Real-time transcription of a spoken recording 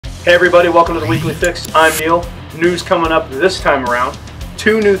Hey everybody, welcome to the Weekly Fix. I'm Neil. News coming up this time around.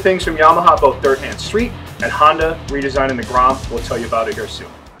 2 new things from Yamaha, both dirt and street, and Honda redesigning the GROM. We'll tell you about it here soon.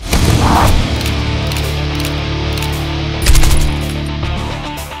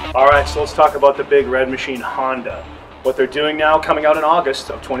 Alright, so let's talk about the big red machine Honda. What they're doing now, coming out in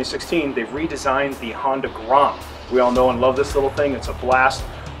August of 2016, they've redesigned the Honda GROM. We all know and love this little thing. It's a blast.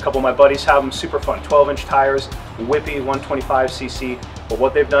 A couple of my buddies have them, super fun. 12-inch tires, whippy 125cc. But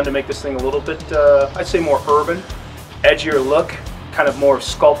what they've done to make this thing a little bit, I'd say more urban, edgier look, kind of more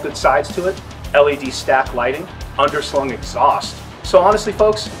sculpted sides to it, LED stack lighting, underslung exhaust. So honestly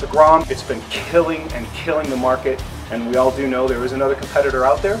folks, the GROM, it's been killing the market, and we all do know there is another competitor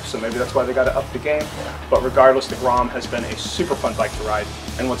out there, so maybe that's why they got to up the game. But regardless, the GROM has been a super fun bike to ride,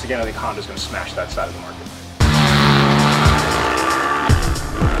 and once again I think Honda's going to smash that side of the market.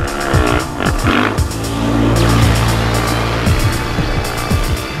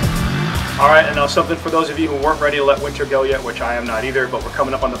 Alright, and now something for those of you who weren't ready to let winter go yet, which I am not either, but we're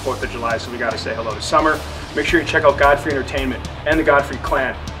coming up on the 4th of July, so we gotta say hello to summer. Make sure you check out Godfrey Entertainment and the Godfrey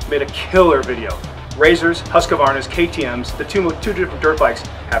Clan. Made a killer video. Razors, Husqvarnas, KTMs, the two different dirt bikes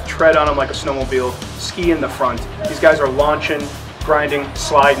have tread on them like a snowmobile, ski in the front. These guys are launching, grinding,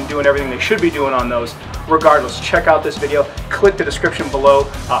 sliding, doing everything they should be doing on those. Regardless, check out this video. Click the description below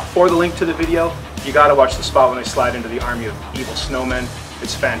for the link to the video. You gotta watch the spot when they slide into the army of evil snowmen.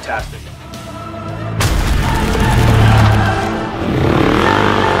 It's fantastic.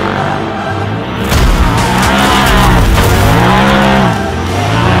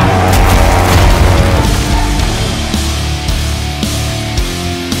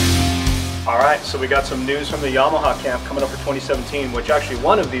 So we got some news from the Yamaha camp coming up for 2017, which actually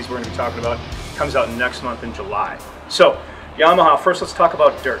one of these we're going to be talking about comes out next month in July. So Yamaha, first let's talk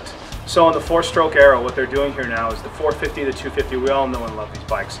about dirt. So on the 4-stroke era, what they're doing here now is the 450, the 250, we all know and love these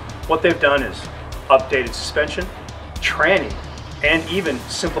bikes. What they've done is updated suspension, tranny, and even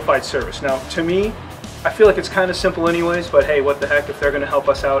simplified service. Now to me, I feel like it's kind of simple anyways, but hey, what the heck, if they're going to help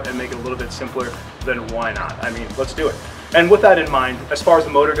us out and make it a little bit simpler, then why not? I mean, let's do it. And with that in mind, as far as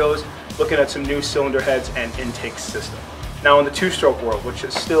the motor goes, looking at some new cylinder heads and intake system. Now in the 2-stroke world, which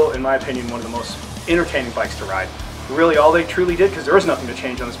is still, in my opinion, one of the most entertaining bikes to ride, really all they truly did, because there is nothing to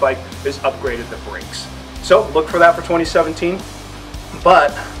change on this bike, is upgraded the brakes. So look for that for 2017.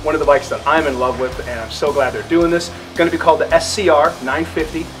 But one of the bikes that I'm in love with, and I'm so glad they're doing this, is going to be called the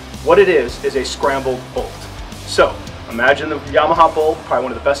SCR950. What it is a scrambled bolt. So imagine the Yamaha Bolt, probably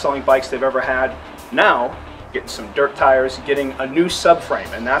one of the best-selling bikes they've ever had. Now, getting some dirt tires, getting a new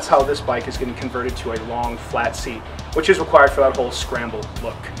subframe, and that's how this bike is getting converted to a long flat seat, which is required for that whole scrambled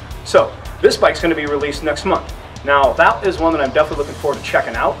look. So this bike's going to be released next month. Now that is one that I'm definitely looking forward to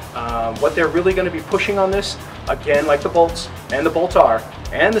checking out. What they're really going to be pushing on this, again like the Bolts and the Bolt R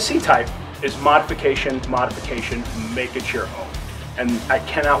and the C-Type, is modification, make it your own. And I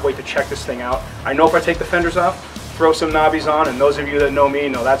cannot wait to check this thing out. I know if I take the fenders off, throw some knobbies on, and those of you that know me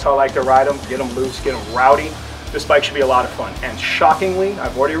know that's how I like to ride them, get them loose, get them rowdy. This bike should be a lot of fun. And shockingly,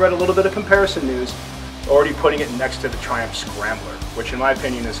 I've already read a little bit of comparison news, already putting it next to the Triumph Scrambler, which in my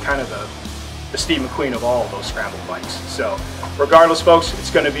opinion is kind of the Steve McQueen of all those scrambled bikes. So regardless folks, it's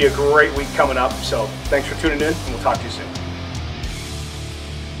going to be a great week coming up, so thanks for tuning in, and we'll talk to you soon.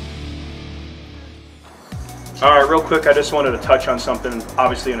 Alright, real quick, I just wanted to touch on something,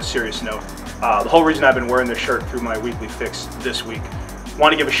 obviously on a serious note. The whole reason I've been wearing this shirt through my weekly fix this week.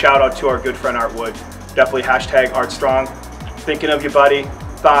 Want to give a shout out to our good friend Art Wood. Definitely #ArtStrong. Thinking of you, buddy.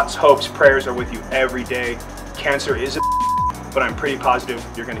 Thoughts, hopes, prayers are with you every day. Cancer is a but I'm pretty positive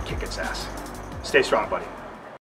you're going to kick its ass. Stay strong, buddy.